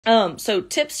So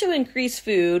tips to increase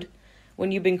food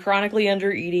when you've been chronically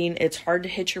under eating. It's hard to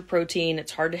hit your protein.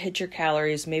 It's hard to hit your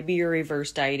calories. Maybe you're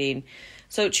reverse dieting.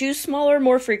 So choose smaller,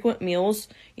 more frequent meals.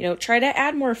 Try to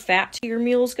add more fat to your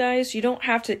meals, guys. You don't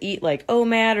have to eat like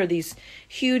OMAD or these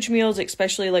huge meals,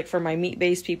 especially like for my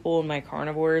meat-based people and my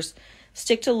carnivores.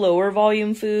 Stick to lower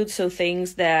volume foods, so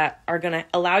things that are going to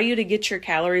allow you to get your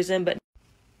calories in. But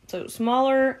so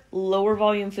smaller, lower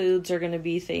volume foods are going to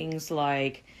be things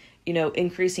like,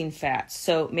 increasing fats.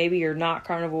 So maybe you're not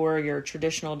carnivore, you're a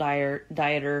traditional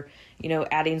dieter,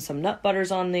 adding some nut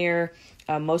butters on there.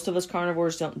 Most of us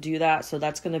carnivores don't do that. So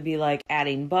that's going to be like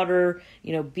adding butter,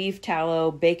 beef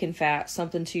tallow, bacon fat,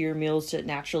 something to your meals to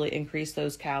naturally increase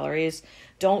those calories.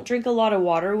 Don't drink a lot of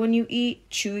water when you eat.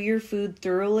 Chew your food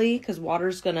thoroughly, because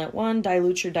water's going to, 1,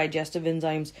 dilute your digestive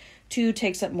enzymes, 2,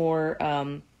 takes up more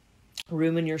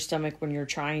room in your stomach when you're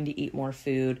trying to eat more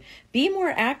food. Be more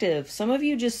active. Some of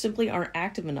you just simply aren't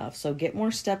active enough. So get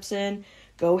more steps in,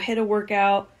 go hit a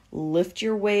workout, lift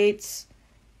your weights.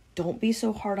 Don't be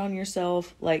so hard on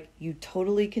yourself. Like, you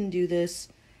totally can do this.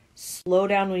 Slow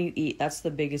down when you eat. That's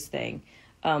the biggest thing.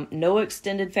 No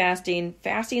extended fasting.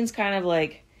 Fasting's kind of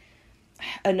like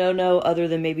a no-no, other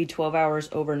than maybe 12 hours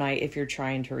overnight if you're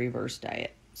trying to reverse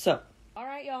diet. So, all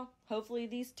right, y'all. Hopefully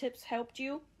these tips helped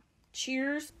you.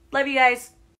 Cheers. Love you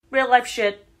guys. Real life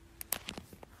shit.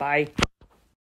 Bye.